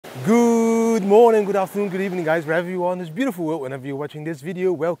Good morning, good afternoon, good evening guys, wherever you are in this beautiful world, whenever you're watching this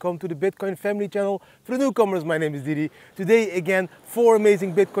video. Welcome to the Bitcoin family channel. For the newcomers, my name is Didi. Today again, 4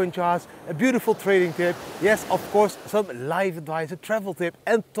 amazing Bitcoin charts, a beautiful trading tip. Yes, of course, some live advice, a travel tip,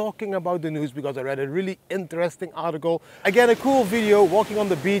 and talking about the news because I read a really interesting article. Again, a cool video walking on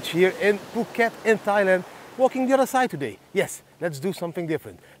the beach here in Phuket in Thailand. Walking the other side today. Yes, let's do something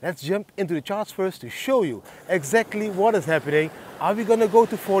different. Let's jump into the charts first to show you exactly what is happening. Are we gonna go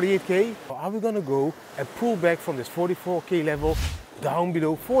to 48k or are we gonna go and pull back from this 44k level down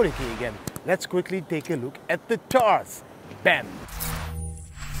below 40k again? Let's quickly take a look at the charts. Bam!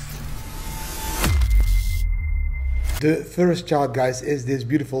 The first chart, guys, is this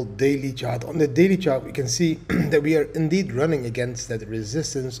beautiful daily chart. On the daily chart, we can see that we are indeed running against that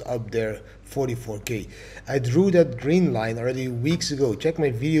resistance up there, 44k. I drew that green line already weeks ago. Check my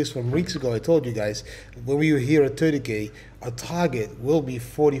videos from weeks ago. I told you guys, when we were here at 30k, our target will be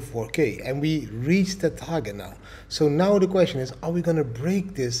 44k, and we reached that target now. So now the question is, are we going to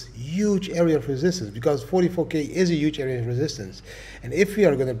break this huge area of resistance? Because 44k is a huge area of resistance, and if we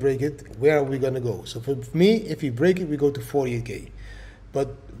are going to break it, where are we going to go? So for me, if we break it, we go to 48k.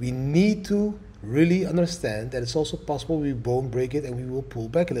 But we need to really understand that it's also possible we won't break it and we will pull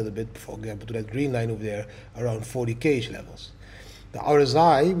back a little bit, for example, to that green line over there around 40k levels. The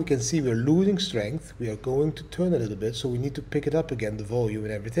RSI, we can see we're losing strength. We are going to turn a little bit, so we need to pick it up again, the volume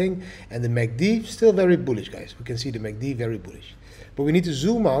and everything. And the MACD still very bullish, guys. We can see the MACD very bullish. But we need to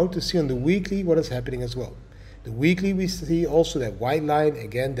zoom out to see on the weekly what is happening as well. The weekly, we see also that white line.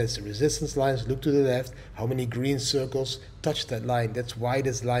 Again, that's the resistance lines. Look to the left. How many green circles touch that line? That's why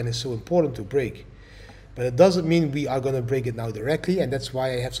this line is so important to break. But it doesn't mean we are going to break it now directly, and that's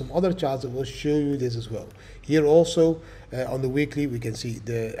why I have some other charts that will show you this as well. Here also on the weekly, we can see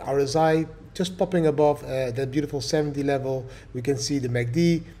the RSI just popping above that beautiful 70 level. We can see the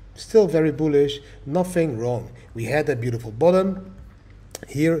MACD still very bullish, nothing wrong. We had that beautiful bottom.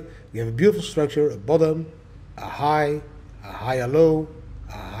 Here we have a beautiful structure, a bottom, a higher low,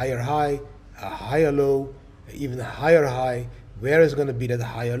 a higher high, a higher low, even a higher high. Where is going to be that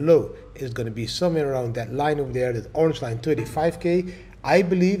higher low? It's going to be somewhere around that line over there, that orange line, 35k. I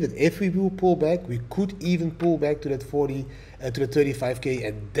believe that if we will pull back, we could even pull back to that 35k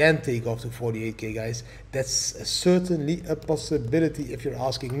and then take off to 48k, guys. That's certainly a possibility if you're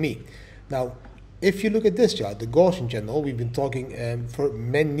asking me. Now, if you look at this chart, the Gaussian channel, we've been talking for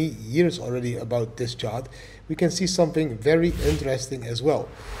many years already about this chart. We can see something very interesting as well.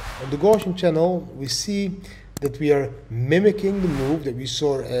 On the Gaussian channel, we see that we are mimicking the move that we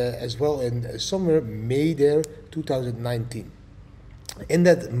saw as well in somewhere May there, 2019. In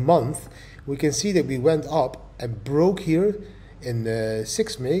that month, we can see that we went up and broke here in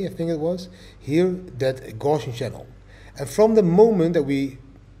 6 May, I think it was, here that Gaussian channel. And from the moment that we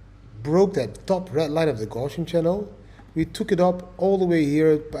broke that top red line of the Gaussian channel, we took it up all the way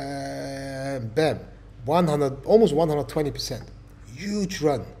here, bam, 100, almost 120%. Huge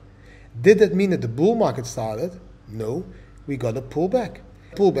run. Did that mean that the bull market started? No, we got a pullback.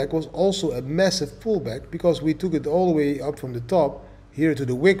 Pullback was also a massive pullback because we took it all the way up from the top here to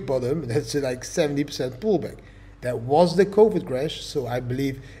the wick bottom. That's like 70% pullback. That was the COVID crash, so I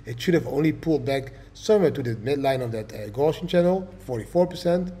believe it should have only pulled back somewhere to the midline of that Gaussian channel,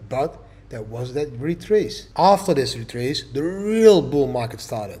 44%, but that was that retrace. After this retrace, the real bull market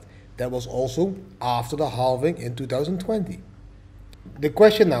started. That was also after the halving in 2020. The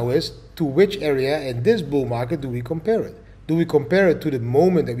question now is, to which area in this bull market do we compare it? Do we compare it to the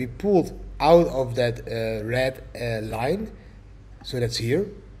moment that we pulled out of that red line? So that's here.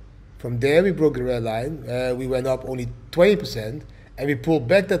 From there we broke the red line, we went up only 20%, and we pulled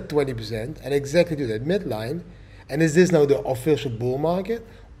back that 20% and exactly to that midline. And is this now the official bull market?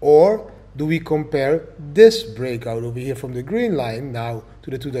 Or do we compare this breakout over here from the green line now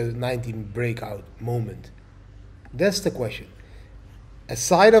to the 2019 breakout moment? That's the question.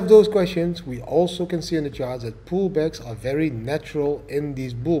 Aside of those questions, we also can see in the charts that pullbacks are very natural in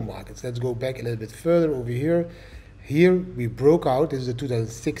these bull markets. Let's go back a little bit further over here. Here we broke out. This is the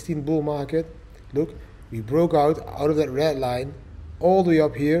 2016 bull market. Look, we broke out of that red line all the way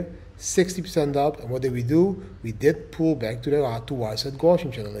up here, 60% up. And what did we do? We did pull back towards that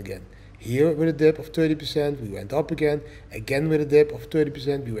Gaussian channel again. Here with a dip of 30%, we went up again with a dip of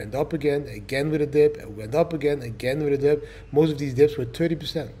 30%, we went up again with a dip, and went up again with a dip. Most of these dips were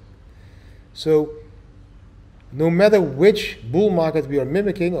 30%. So no matter which bull market we are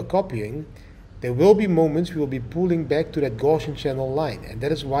mimicking or copying, there will be moments we will be pulling back to that Gaussian channel line. And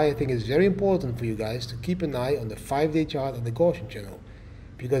that is why I think it's very important for you guys to keep an eye on the 5-day chart on the Gaussian channel.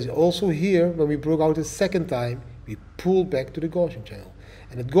 Because also here, when we broke out the second time, we pulled back to the Gaussian channel.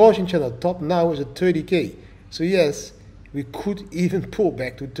 And the Gaussian channel top now is at 30k. So yes, we could even pull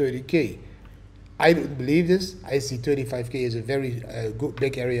back to 30k. I don't believe this. I see 35k as a very good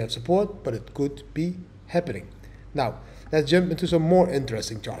big area of support, but it could be happening. Now, let's jump into some more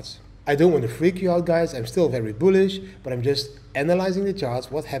interesting charts. I don't want to freak you out, guys. I'm still very bullish, but I'm just analyzing the charts,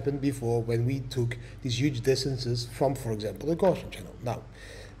 what happened before when we took these huge distances from, for example, the Gaussian channel. Now,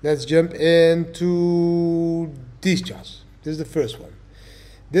 let's jump into these charts. This is the first one.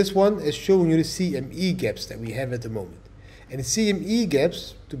 This one is showing you the CME gaps that we have at the moment. And the CME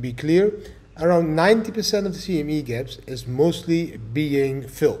gaps, to be clear, around 90% of the CME gaps is mostly being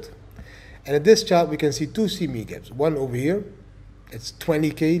filled. And at this chart we can see two CME gaps. One over here, it's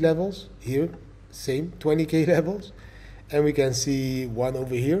 20k levels. Here, same 20k levels. And we can see one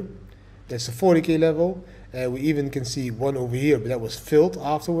over here, that's a 40k level. We even can see one over here, but that was filled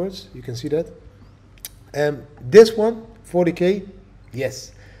afterwards. You can see that. This one, 40k,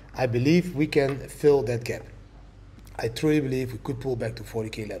 yes, I believe we can fill that gap. I truly believe we could pull back to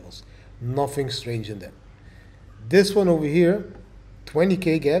 40k levels. Nothing strange in that. This one over here,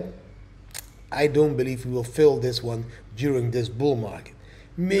 20k gap, I don't believe we will fill this one during this bull market.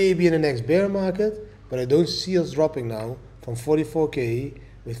 Maybe in the next bear market, but I don't see us dropping now from 44k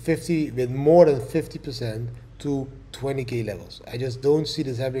with more than 50% to 20k levels. I just don't see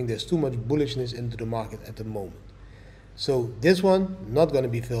this happening. There's too much bullishness into the market at the moment. So this one not going to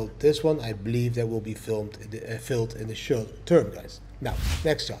be filled. This one I believe that will be filled in the short term, guys. Now,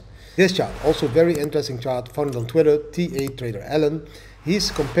 next chart. This chart, also very interesting chart, found on Twitter, TA Trader Allen.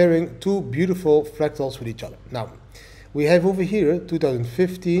 He's comparing two beautiful fractals with each other. Now, we have over here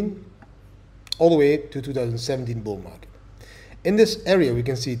 2015 all the way to 2017 bull market. In this area, we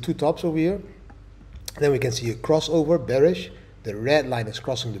can see two tops over here. Then we can see a crossover, bearish. The red line is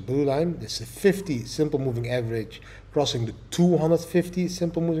crossing the blue line. This is a 50 simple moving average crossing the 250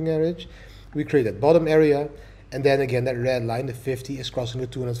 simple moving average. We create that bottom area. And then again, that red line, the 50, is crossing the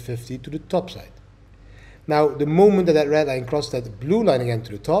 250 to the top side. Now, the moment that red line crossed that blue line again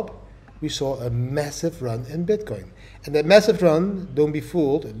to the top, we saw a massive run in Bitcoin. And that massive run, don't be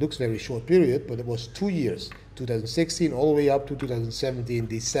fooled, it looks very short period, but it was 2 years, 2016 all the way up to 2017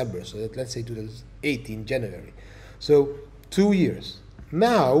 December, so that, let's say 2018 January. So 2 years.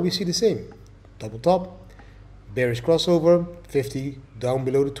 Now we see the same. Double top, bearish crossover, 50 down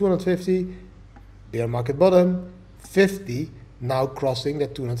below the 250, bear market bottom, 50 now crossing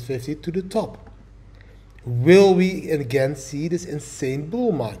that 250 to the top. Will we again see this insane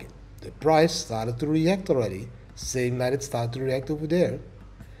bull market? The price started to react already, same night it started to react over there.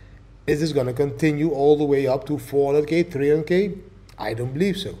 Is this going to continue all the way up to 400k, 300k? I don't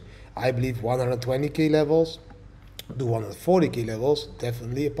believe so. I believe 120k levels to 140k levels,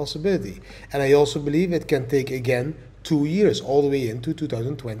 definitely a possibility. And I also believe it can take again 2 years, all the way into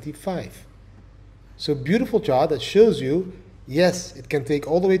 2025. So beautiful chart that shows you, yes, it can take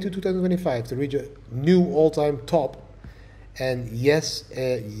all the way to 2025 to reach a new all-time top. And yes,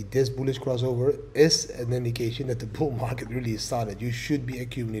 this bullish crossover is an indication that the bull market really started. You should be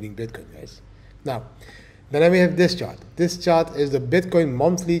accumulating Bitcoin, guys. Now, then we have this chart. This chart is the Bitcoin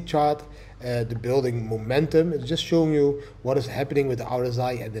monthly chart, the building momentum. It's just showing you what is happening with the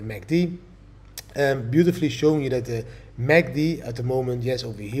RSI and the MACD. Beautifully showing you that the MACD at the moment, yes,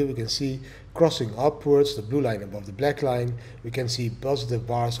 over here we can see crossing upwards, the blue line above the black line. We can see positive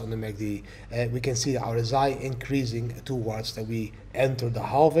bars on the MACD. We can see the RSI increasing towards that we enter the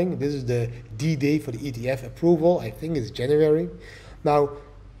halving. This is the D-Day for the ETF approval. I think it's January. Now,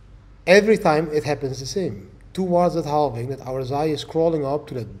 every time it happens the same. Towards that halving, that RSI is crawling up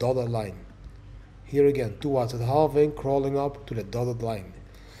to the dotted line. Here again, towards that halving, crawling up to the dotted line.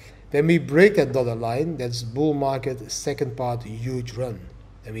 Then we break that dotted line, that's bull market second part huge run.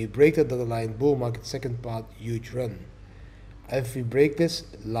 Then we break that dotted line, bull market second part huge run. If we break this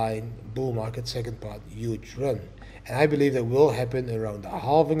line, bull market second part huge run. And I believe that will happen around the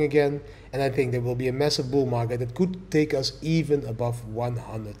halving again. And I think there will be a massive bull market that could take us even above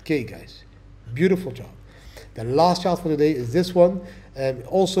 100k, guys. Beautiful chart. The last chart for today is this one.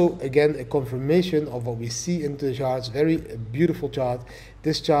 Also, again, a confirmation of what we see into the charts. Very beautiful chart.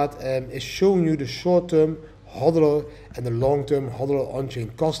 This chart is showing you the short-term hodler and the long-term hodler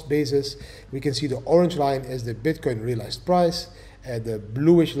on-chain cost basis. We can see the orange line is the Bitcoin realized price. The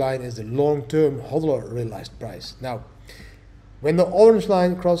bluish line is the long-term hodler realized price. Now, when the orange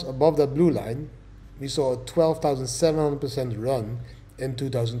line crossed above that blue line, we saw a 12,700% run in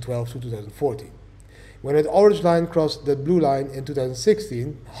 2012 to 2014. When that orange line crossed the blue line in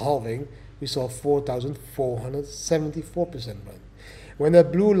 2016, halving, we saw 4,474% run. When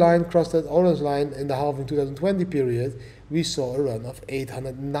that blue line crossed that orange line in the halving 2020 period, we saw a run of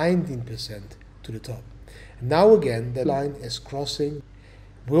 819% to the top. Now again, the line is crossing.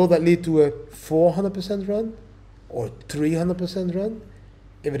 Will that lead to a 400% run or 300% run?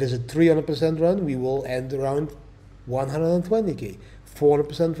 If it is a 300% run, we will end around 120k.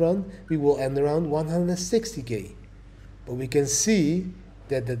 400% run, we will end around 160k. But we can see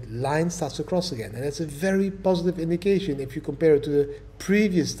that the line starts to cross again, and that's a very positive indication if you compare it to the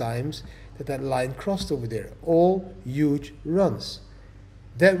previous times that line crossed over there. All huge runs.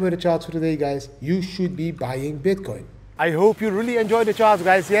 That were the charts for today, guys. You should be buying Bitcoin. I hope you really enjoyed the charts,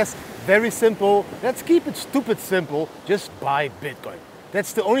 guys. Yes, very simple. Let's keep it stupid simple. Just buy Bitcoin.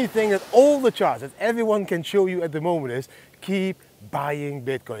 That's the only thing that all the charts that everyone can show you at the moment is keep buying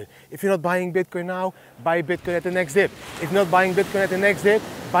Bitcoin. If you're not buying Bitcoin now, buy Bitcoin at the next dip. If you're not buying Bitcoin at the next dip,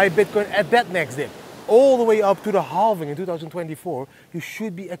 buy Bitcoin at that next dip. All the way up to the halving in 2024, you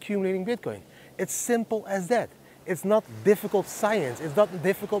should be accumulating Bitcoin. It's simple as that. It's not difficult science. It's not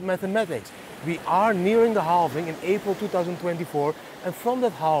difficult mathematics. We are nearing the halving in April 2024, and from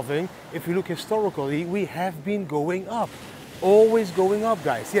that halving, if you look historically, we have been going up. Always going up,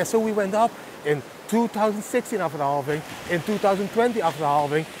 guys. Yeah, so we went up in 2016 after the halving, in 2020 after the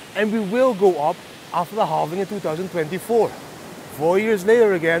halving, and we will go up after the halving in 2024. 4 years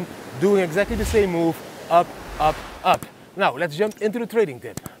later again, doing exactly the same move, up, up, up. Now, let's jump into the trading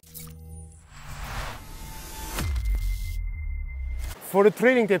tip. For the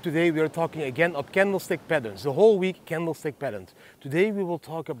trading tip today, we are talking again of candlestick patterns, the whole week candlestick patterns. Today we will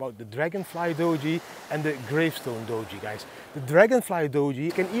talk about the Dragonfly Doji and the Gravestone Doji, guys. The Dragonfly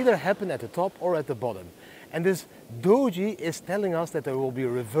Doji can either happen at the top or at the bottom. And this Doji is telling us that there will be a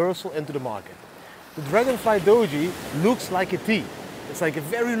reversal into the market. The Dragonfly Doji looks like a T. It's like a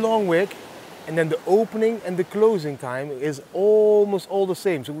very long wick, and then the opening and the closing time is almost all the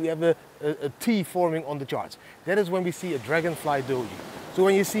same. So we have a T forming on the charts. That is when we see a Dragonfly Doji. So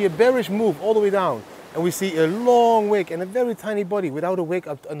when you see a bearish move all the way down, and we see a long wick and a very tiny body without a wick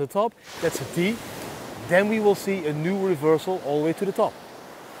up on the top, that's a T. Then we will see a new reversal all the way to the top.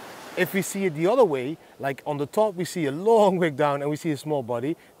 If we see it the other way, like on the top we see a long wick down and we see a small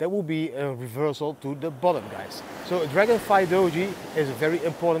body, that will be a reversal to the bottom, guys. So a Dragonfly Doji is a very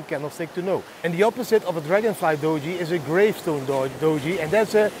important candlestick to know. And the opposite of a Dragonfly Doji is a Gravestone Doji, and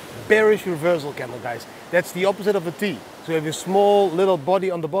that's a bearish reversal candle, guys. That's the opposite of a T. So you have a small little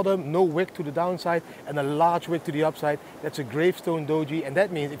body on the bottom, no wick to the downside, and a large wick to the upside. That's a Gravestone Doji, and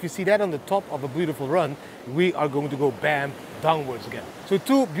that means if you see that on the top of a beautiful run, we are going to go bam, downwards again. So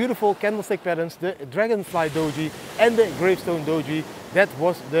two beautiful candlestick patterns, the Dragonfly Doji and the Gravestone Doji. That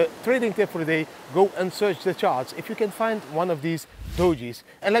was the trading tip for the day. Go and search the charts if you can find one of these dojis,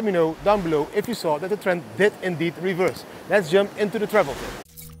 and let me know down below if you saw that the trend did indeed reverse. Let's jump into the travel tip.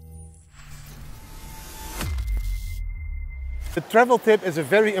 The travel tip is a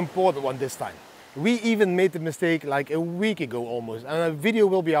very important one this time. We even made the mistake like a week ago almost, and a video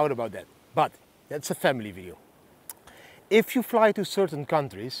will be out about that. But that's a family video. If you fly to certain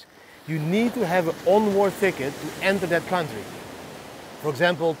countries, you need to have an onward ticket to enter that country. For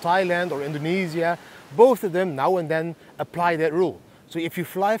example, Thailand or Indonesia, both of them now and then apply that rule. So if you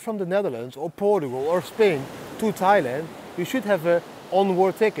fly from the Netherlands or Portugal or Spain to Thailand, you should have an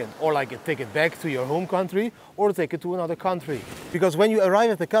onward ticket, or like a ticket back to your home country or a ticket to another country. Because when you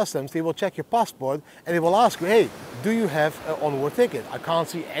arrive at the customs, they will check your passport and they will ask you, hey, do you have an onward ticket? I can't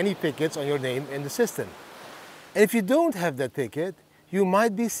see any tickets on your name in the system. And if you don't have that ticket, you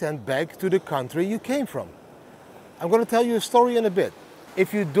might be sent back to the country you came from. I'm going to tell you a story in a bit.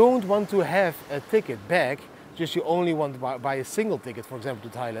 If you don't want to have a ticket back, just you only want to buy a single ticket, for example,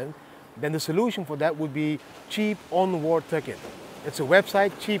 to Thailand, then the solution for that would be Cheap Onward Ticket. It's a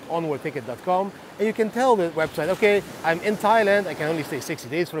website, cheaponwardticket.com, and you can tell the website, okay, I'm in Thailand, I can only stay 60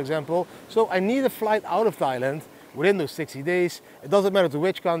 days, for example, so I need a flight out of Thailand within those 60 days. It doesn't matter to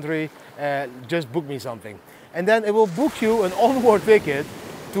which country, just book me something. And then it will book you an onward ticket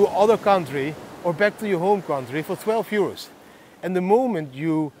to other country or back to your home country for 12 euros. And the moment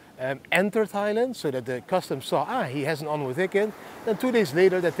you enter Thailand, so that the customs saw, he has an onward ticket, then 2 days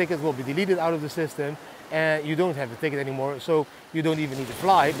later that ticket will be deleted out of the system and you don't have the ticket anymore, so you don't even need to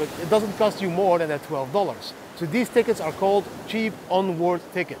fly, but it doesn't cost you more than that $12. So these tickets are called cheap onward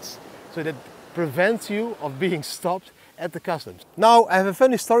tickets. So that prevents you of being stopped at the customs. Now I have a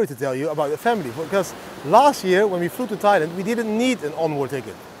funny story to tell you about the family, because last year when we flew to Thailand, we didn't need an onward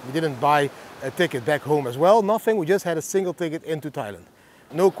ticket. We didn't buy a ticket back home as well, nothing, we just had a single ticket into Thailand.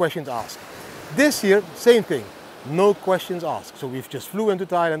 No questions asked. This year, same thing, no questions asked. So we just flew into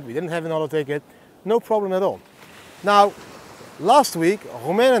Thailand, we didn't have another ticket, no problem at all. Now, last week,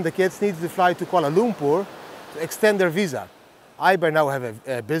 Romain and the kids needed to fly to Kuala Lumpur, to extend their visa. I by now have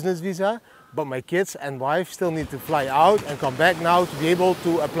a business visa, but my kids and wife still need to fly out and come back now to be able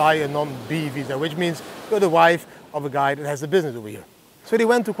to apply a non-B visa, which means you're the wife of a guy that has a business over here. So they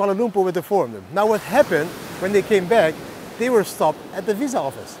went to Kuala Lumpur with the forum. Now what happened when they came back, they were stopped at the visa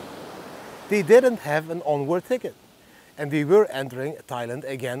office. They didn't have an onward ticket. And they were entering Thailand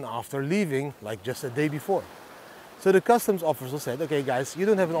again after leaving like just a day before. So the customs officer said, okay guys, you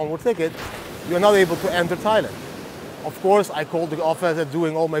don't have an onward ticket, you're not able to enter Thailand. Of course, I called the office and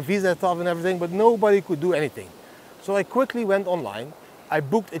doing all my visa stuff and everything, but nobody could do anything. So I quickly went online, I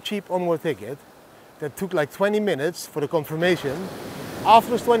booked a cheap onward ticket that took like 20 minutes for the confirmation.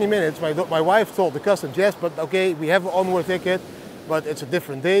 After those 20 minutes, my wife told the customs, yes, but okay, we have an onward ticket, but it's a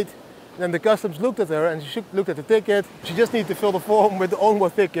different date. Then the customs looked at her and she looked at the ticket. She just needed to fill the form with the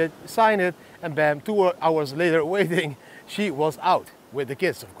onward ticket, sign it, and bam, 2 hours later waiting, she was out with the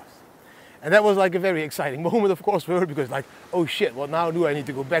kids, of course. And that was like a very exciting moment, of course, for her, because like, oh shit, what now? Do I need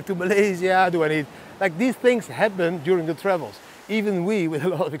to go back to Malaysia? Do I need, like these things happen during the travels. Even we, with a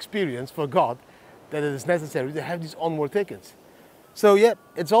lot of experience, forgot that it is necessary to have these onward tickets. So yeah,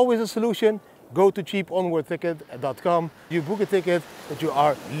 it's always a solution. Go to cheaponwardticket.com, you book a ticket that you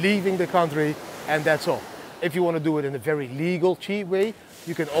are leaving the country, and that's all. If you want to do it in a very legal, cheap way,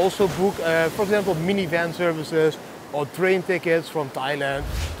 you can also book, for example, minivan services or train tickets from Thailand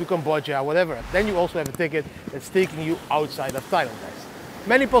to Cambodia, whatever. Then you also have a ticket that's taking you outside of Thailand, guys.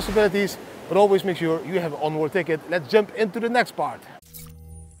 Many possibilities, but always make sure you have an onward ticket. Let's jump into the next part.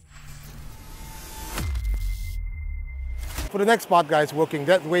 For the next part, guys, working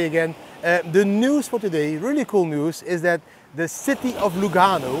that way again, the news for today, really cool news, is that the city of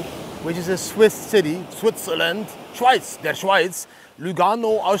Lugano, which is a Swiss city, Switzerland, Schweiz, der Schweiz,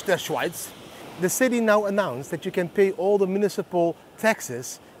 Lugano aus der Schweiz, the city now announced that you can pay all the municipal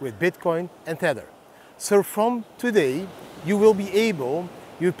taxes with Bitcoin and Tether. So from today, you will be able,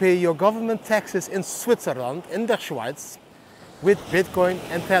 you pay your government taxes in Switzerland, in der Schweiz, with Bitcoin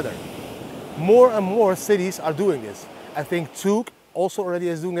and Tether. More and more cities are doing this. I think Zug also already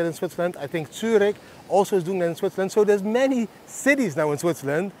is doing that in Switzerland. I think Zurich also is doing that in Switzerland. So there's many cities now in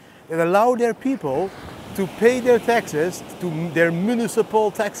Switzerland that allow their people to pay their taxes, to their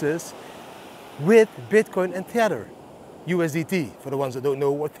municipal taxes, with Bitcoin and Tether. USDT, for the ones that don't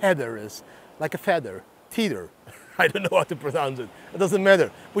know what Tether is. Like a feather, tether. I don't know how to pronounce it. It doesn't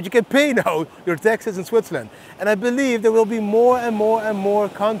matter. But you can pay now your taxes in Switzerland. And I believe there will be more and more and more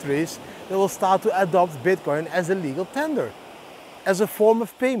countries that will start to adopt Bitcoin as a legal tender, as a form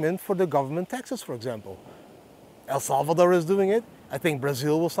of payment for the government taxes, for example. El Salvador is doing it. I think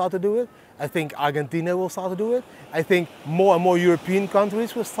Brazil will start to do it. I think Argentina will start to do it. I think more and more European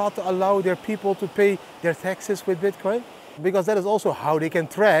countries will start to allow their people to pay their taxes with Bitcoin, because that is also how they can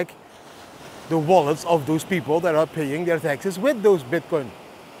track the wallets of those people that are paying their taxes with those Bitcoin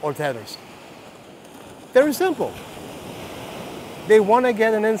or Tethers. Very simple. They want to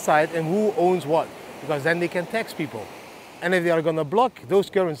get an insight in who owns what, because then they can tax people. And if they are going to block those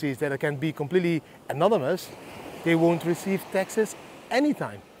currencies that can be completely anonymous, they won't receive taxes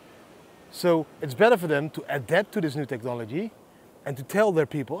anytime. So it's better for them to adapt to this new technology and to tell their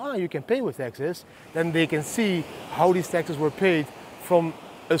people, you can pay with taxes. Then they can see how these taxes were paid from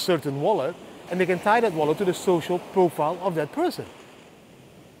a certain wallet, and they can tie that wallet to the social profile of that person.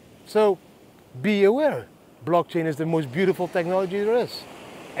 So be aware, blockchain is the most beautiful technology there is.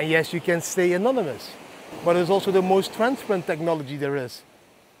 And yes, you can stay anonymous, but it's also the most transparent technology there is,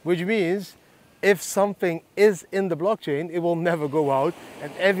 which means if something is in the blockchain, it will never go out,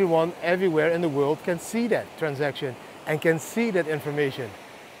 and everyone everywhere in the world can see that transaction and can see that information.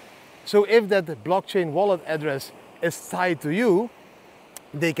 So if that blockchain wallet address is tied to you,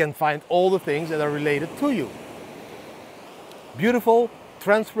 they can find all the things that are related to you. Beautiful,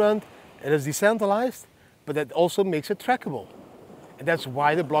 transparent, it is decentralized, but that also makes it trackable. And that's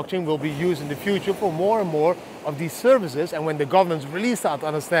why the blockchain will be used in the future for more and more of these services. And when the governments really start to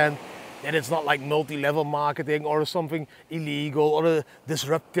understand that it's not like multi-level marketing or something illegal or a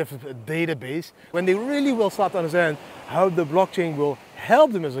disruptive database, when they really will start to understand how the blockchain will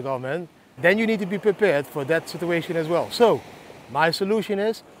help them as a government, then you need to be prepared for that situation as well. So my solution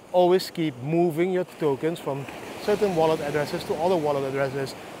is always keep moving your tokens from certain wallet addresses to other wallet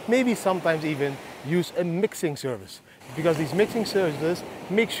addresses. Maybe sometimes even use a mixing service, because these mixing services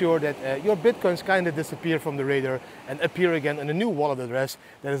make sure that your Bitcoins kind of disappear from the radar and appear again in a new wallet address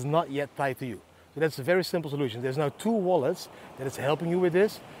that is not yet tied to you. So that's a very simple solution. There's now two wallets that is helping you with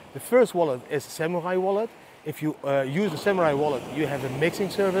this. The first wallet is Samurai wallet. If you use the Samurai wallet, you have a mixing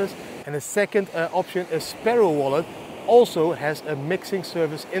service. And the second option is Sparrow wallet, also has a mixing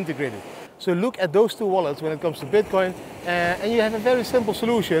service integrated. So look at those two wallets when it comes to Bitcoin, and you have a very simple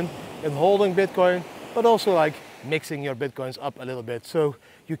solution in holding Bitcoin, but also like mixing your Bitcoins up a little bit so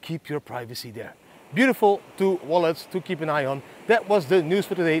you keep your privacy there. Beautiful two wallets to keep an eye on. That was the news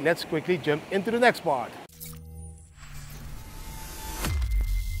for today. Let's quickly jump into the next part.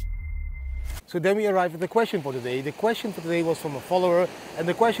 So then we arrive at the question for today. The question for today was from a follower, and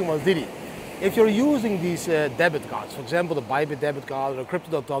the question was, Didi, if you're using these debit cards, for example, the Bybit debit card or the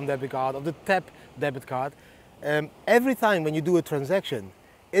Crypto.com debit card or the Tap debit card, every time when you do a transaction,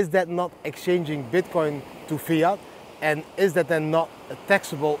 is that not exchanging Bitcoin to fiat? And is that then not a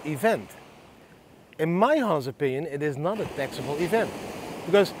taxable event? In my honest opinion, it is not a taxable event.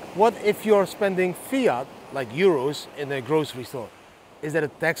 Because what if you're spending fiat, like euros, in a grocery store? Is that a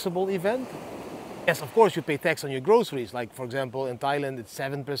taxable event? Yes, of course you pay tax on your groceries. Like for example, in Thailand it's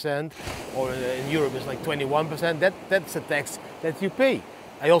 7%, or in Europe it's like 21%. That's a tax that you pay.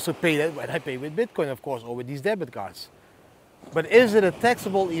 I also pay that when I pay with Bitcoin, of course, or with these debit cards. But is it a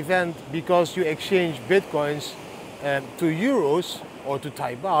taxable event because you exchange Bitcoins to euros or to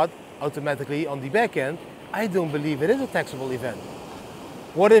Thai baht automatically on the back end? I don't believe it is a taxable event.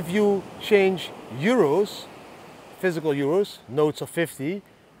 What if you change euros, physical euros, notes of 50,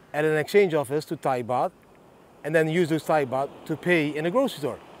 at an exchange office to Thai baht, and then use those Thai baht to pay in a grocery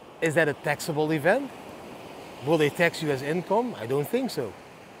store? Is that a taxable event? Will they tax you as income? I don't think so.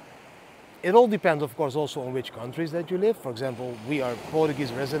 It all depends, of course, also on which countries that you live. For example, we are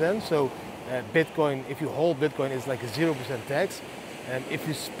Portuguese residents, so Bitcoin, if you hold Bitcoin, is like a 0% tax. And if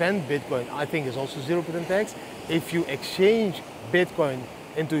you spend Bitcoin, I think it's also 0% tax. If you exchange Bitcoin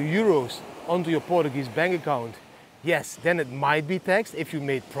into euros onto your Portuguese bank account, yes, then it might be taxed if you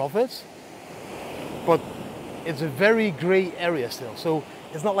made profits. But it's a very gray area still. So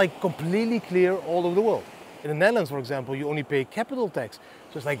it's not like completely clear all over the world. In the Netherlands, for example, you only pay capital tax.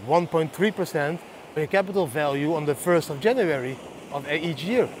 So it's like 1.3% of your capital value on the 1st of January of each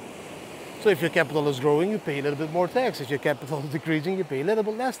year. So if your capital is growing, you pay a little bit more tax. If your capital is decreasing, you pay a little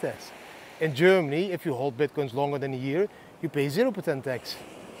bit less tax. In Germany, if you hold Bitcoins longer than a year, you pay 0% tax.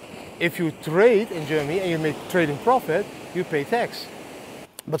 If you trade in Germany and you make trading profit, you pay tax.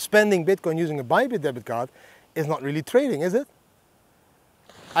 But spending Bitcoin using a Bybit debit card is not really trading, is it?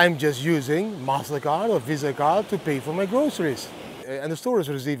 I'm just using MasterCard or Visa card to pay for my groceries. And the store is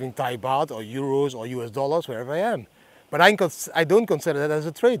receiving Thai baht or euros or US dollars wherever I am. But I don't consider that as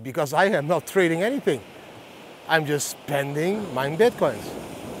a trade because I am not trading anything. I'm just spending my Bitcoins.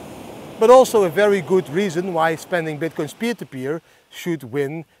 But also a very good reason why spending Bitcoins peer-to-peer should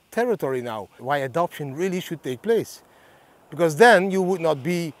win territory now. Why adoption really should take place. Because then you would not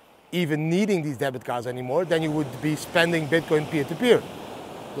be even needing these debit cards anymore. Then you would be spending Bitcoin peer-to-peer.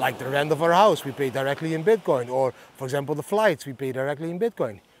 Like the rent of our house, we pay directly in Bitcoin. Or, for example, the flights, we pay directly in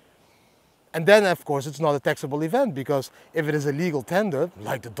Bitcoin. And then, of course, it's not a taxable event because if it is a legal tender,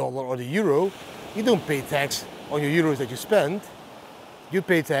 like the dollar or the euro, you don't pay tax on your euros that you spend. You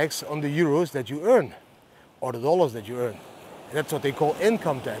pay tax on the euros that you earn or the dollars that you earn. And that's what they call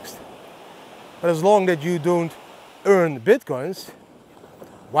income tax. But as long as you don't earn Bitcoins,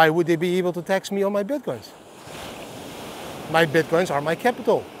 why would they be able to tax me on my Bitcoins? My Bitcoins are my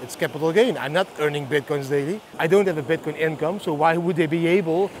capital. It's capital gain. I'm not earning Bitcoins daily. I don't have a Bitcoin income, so why would they be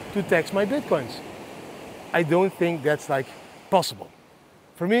able to tax my Bitcoins? I don't think that's like possible.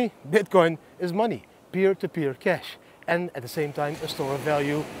 For me, Bitcoin is money, peer-to-peer cash, and at the same time a store of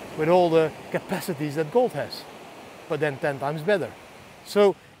value with all the capacities that gold has, but then 10 times better.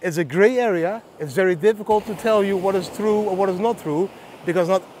 So it's a gray area. It's very difficult to tell you what is true or what is not true, because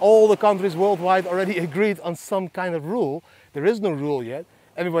not all the countries worldwide already agreed on some kind of rule. There is no rule yet.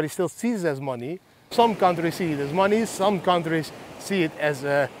 Everybody still sees it as money. Some countries see it as money, some countries see it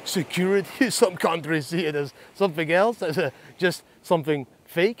as security, some countries see it as something else, as just something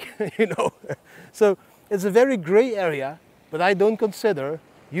fake, you know. So it's a very gray area, but I don't consider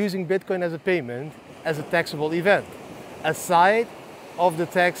using Bitcoin as a payment as a taxable event, aside of the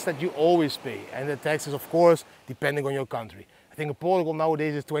tax that you always pay. And the tax is, of course, depending on your country. I think in Portugal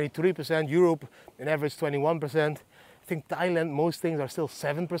nowadays is 23%, Europe on average 21%. I think Thailand, most things are still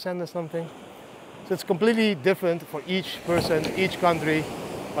 7% or something. So it's completely different for each person, each country.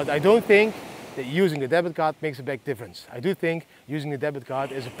 But I don't think that using a debit card makes a big difference. I do think using a debit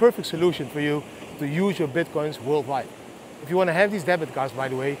card is a perfect solution for you to use your Bitcoins worldwide. If you want to have these debit cards, by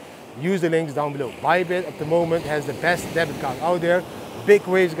the way, use the links down below. Bybit at the moment has the best debit card out there. Big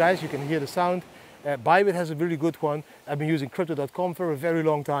waves, guys, you can hear the sound. Bybit has a really good one. I've been using Crypto.com for a very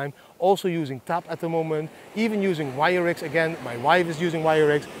long time. Also using Tap at the moment. Even using WireX again. My wife is using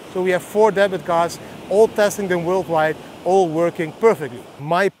WireX. So we have 4 debit cards, all testing them worldwide. all working perfectly.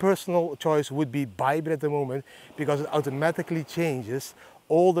 My personal choice would be Bybit at the moment because it automatically changes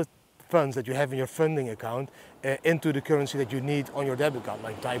all the funds that you have in your funding account into the currency that you need on your debit card,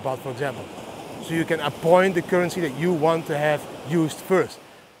 like Taihuttu, for example. So you can appoint the currency that you want to have used first.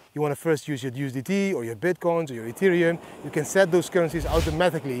 You want to first use your USDT or your Bitcoins or your Ethereum. You can set those currencies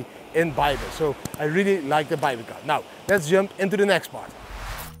automatically in Bybit. So I really like the Bybit card. Now, let's jump into the next part.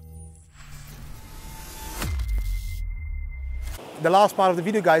 The last part of the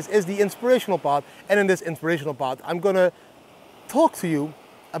video, guys, is the inspirational part. And in this inspirational part, I'm going to talk to you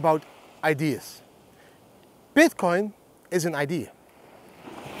about ideas. Bitcoin is an idea.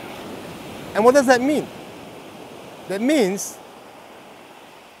 And what does that mean? That means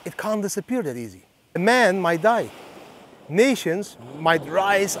it can't disappear that easy. A man might die. Nations might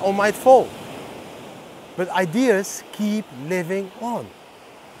rise or might fall. But ideas keep living on.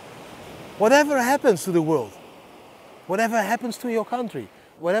 Whatever happens to the world, whatever happens to your country,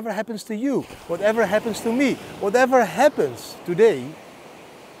 whatever happens to you, whatever happens to me, whatever happens today,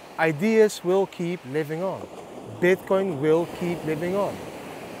 ideas will keep living on. Bitcoin will keep living on.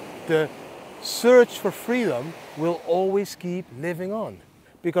 The search for freedom will always keep living on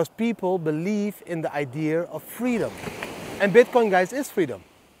because people believe in the idea of freedom. And Bitcoin, guys, is freedom.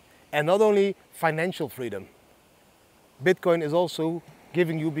 And not only financial freedom. Bitcoin is also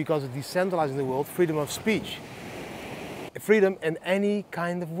giving you, because it's decentralizing the world, freedom of speech. Freedom in any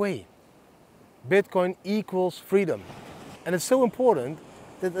kind of way. Bitcoin equals freedom. And it's so important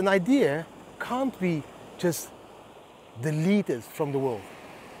that an idea can't be just deleted from the world.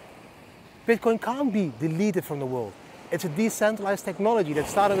 Bitcoin can't be deleted from the world. It's a decentralized technology that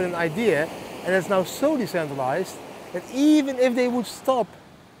started with an idea and is now so decentralized that even if they would stop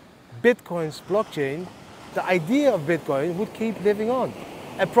Bitcoin's blockchain, the idea of Bitcoin would keep living on.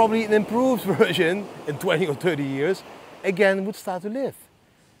 And probably an improved version in 20 or 30 years again would start to live.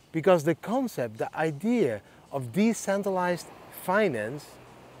 Because the concept, the idea of decentralized finance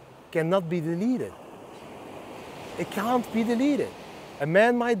cannot be deleted. It can't be deleted. A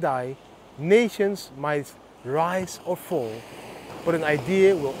man might die, nations might rise or fall, but an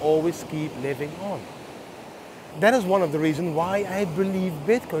idea will always keep living on. That is one of the reasons why I believe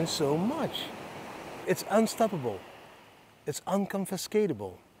Bitcoin so much. It's unstoppable. It's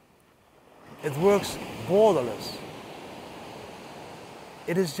unconfiscatable. It works borderless.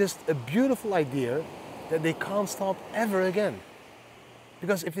 It is just a beautiful idea that they can't stop ever again.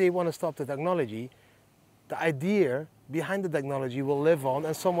 Because if they want to stop the technology, the idea behind the technology will live on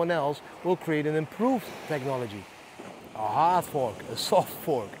and someone else will create an improved technology. A hard fork, a soft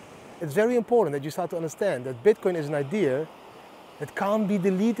fork. It's very important that you start to understand that Bitcoin is an idea that can't be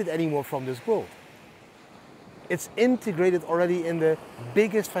deleted anymore from this world. It's integrated already in the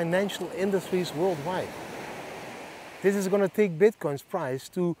biggest financial industries worldwide. This is going to take Bitcoin's price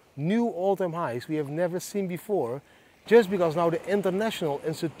to new all-time highs we have never seen before, just because now the international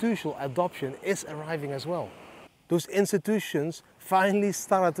institutional adoption is arriving as well. Those institutions finally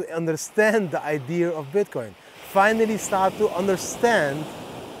started to understand the idea of Bitcoin, finally start to understand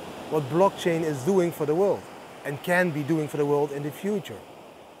what blockchain is doing for the world and can be doing for the world in the future.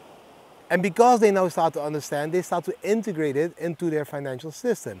 And because they now start to understand, they start to integrate it into their financial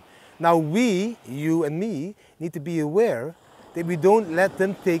system. Now we, you and me, need to be aware that we don't let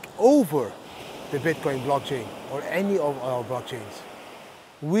them take over the Bitcoin blockchain or any of our blockchains.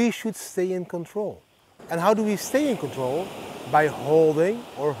 We should stay in control. And how do we stay in control? By holding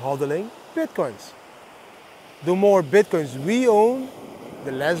or hodling Bitcoins. The more Bitcoins we own,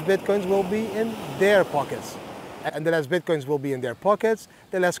 the less Bitcoins will be in their pockets. And the less Bitcoins will be in their pockets,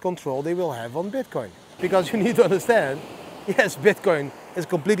 the less control they will have on Bitcoin. Because you need to understand, yes, Bitcoin is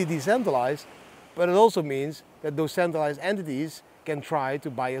completely decentralized, but it also means that those centralized entities can try to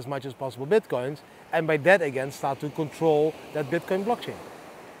buy as much as possible Bitcoins, and by that again start to control that Bitcoin blockchain.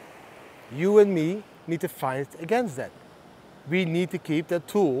 You and me need to fight against that. We need to keep that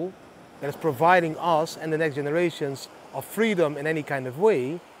tool that is providing us and the next generations of freedom in any kind of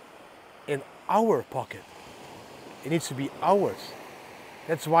way in our pocket. It needs to be ours.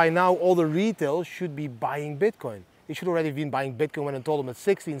 That's why now all the retail should be buying Bitcoin. They should already have been buying Bitcoin when I told them at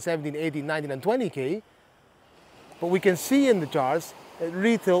 16, 17, 18, 19 and 20K. But we can see in the charts that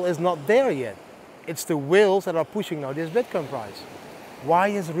retail is not there yet. It's the whales that are pushing now this Bitcoin price. Why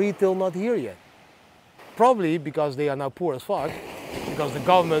is retail not here yet? Probably because they are now poor as fuck, because the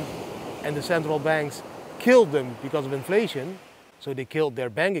government and the central banks killed them because of inflation. So they killed their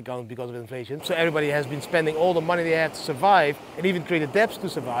bank account because of inflation. So everybody has been spending all the money they have to survive and even created debts to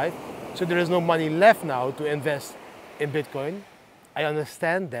survive. So there is no money left now to invest in Bitcoin. I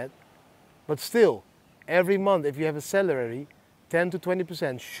understand that. But still, every month, if you have a salary, 10 to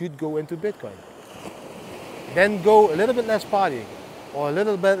 20% should go into Bitcoin. Then go a little bit less partying, or a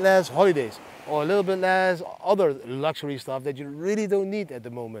little bit less holidays, or a little bit less other luxury stuff that you really don't need at the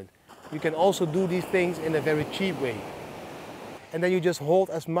moment. You can also do these things in a very cheap way. And then you just hold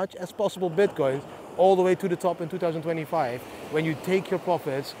as much as possible Bitcoins all the way to the top in 2025, when you take your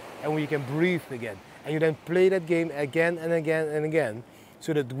profits and when you can breathe again. And you then play that game again and again and again,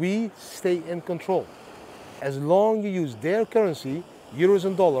 so that we stay in control. As long as you use their currency, euros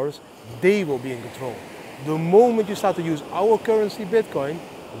and dollars, they will be in control. The moment you start to use our currency, Bitcoin,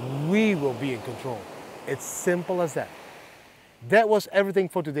 we will be in control. It's simple as that. That was everything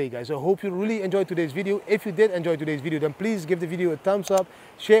for today, guys. I hope you really enjoyed today's video. If you did enjoy today's video, then please give the video a thumbs up,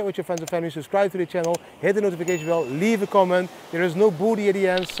 share it with your friends and family, subscribe to the channel, hit the notification bell, leave a comment. There is no booty at the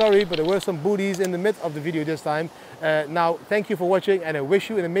end, sorry, but there were some booties in the midst of the video this time. Now, thank you for watching, and I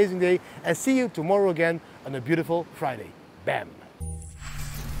wish you an amazing day, and see you tomorrow again on a beautiful Friday. Bam!